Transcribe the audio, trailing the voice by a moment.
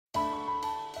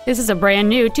This is a brand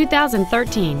new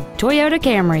 2013 Toyota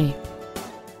Camry.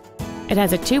 It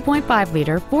has a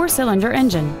 2.5-liter four-cylinder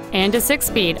engine and a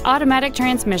 6-speed automatic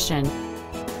transmission.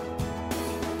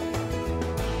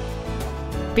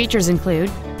 Features include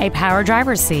a power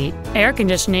driver's seat, air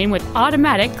conditioning with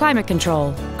automatic climate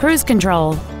control, cruise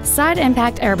control, side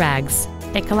impact airbags,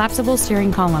 a collapsible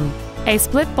steering column, a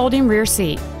split folding rear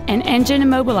seat, an engine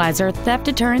immobilizer theft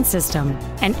deterrent system,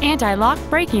 an anti-lock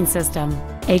braking system,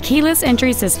 a keyless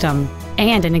entry system,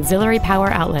 and an auxiliary power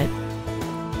outlet.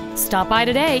 Stop by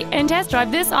today and test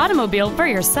drive this automobile for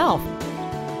yourself.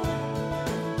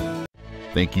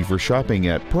 Thank you for shopping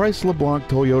at Price LeBlanc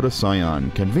Toyota Scion,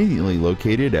 conveniently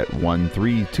located at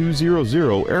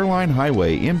 13200 Airline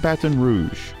Highway in Baton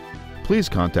Rouge. Please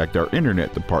contact our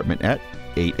internet department at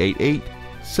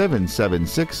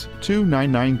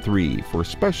 888-776-2993 for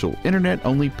special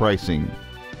internet-only pricing.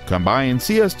 Come by and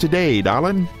see us today,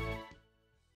 darling.